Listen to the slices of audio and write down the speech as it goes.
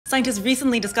Scientists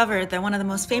recently discovered that one of the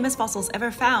most famous fossils ever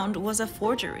found was a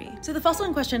forgery. So the fossil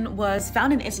in question was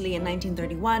found in Italy in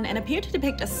 1931 and appeared to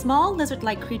depict a small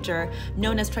lizard-like creature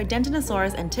known as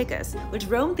Tridentinosaurus antiquus, which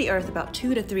roamed the Earth about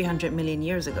 200 to 300 million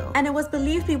years ago. And it was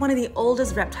believed to be one of the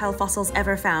oldest reptile fossils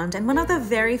ever found and one of the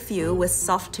very few with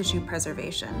soft tissue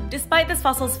preservation. Despite this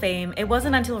fossil's fame, it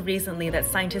wasn't until recently that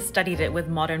scientists studied it with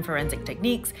modern forensic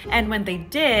techniques, and when they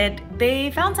did, they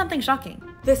found something shocking.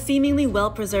 The seemingly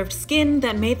well-preserved skin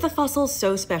that made the fossil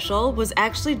so special was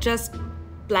actually just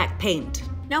black paint.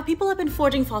 Now, people have been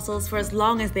forging fossils for as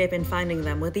long as they have been finding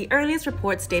them, with the earliest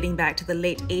reports dating back to the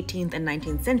late 18th and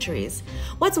 19th centuries.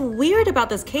 What's weird about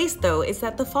this case, though, is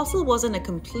that the fossil wasn't a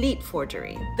complete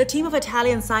forgery. The team of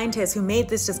Italian scientists who made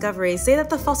this discovery say that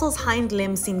the fossil's hind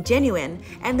limbs seem genuine,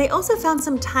 and they also found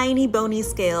some tiny bony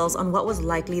scales on what was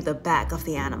likely the back of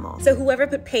the animal. So whoever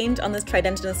put paint on this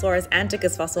Tridentinosaurus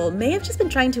antiquus fossil may have just been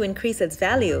trying to increase its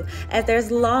value, as there's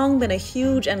long been a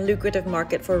huge and lucrative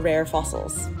market for rare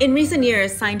fossils. In recent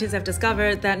years, scientists have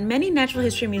discovered that many natural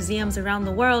history museums around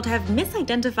the world have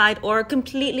misidentified or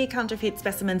completely counterfeit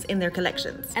specimens in their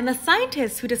collections. And the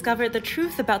scientists who discovered the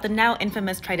truth about the now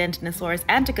infamous Tridentinosaurus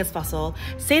antiquus fossil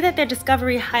say that their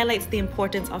discovery highlights the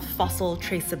importance of fossil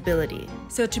traceability.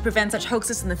 So to prevent such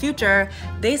hoaxes in the future,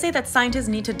 they say that scientists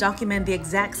need to document the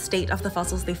exact state of the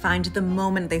fossils they find the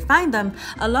moment they find them,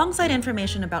 alongside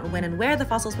information about when and where the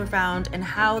fossils were found and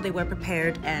how they were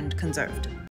prepared and conserved.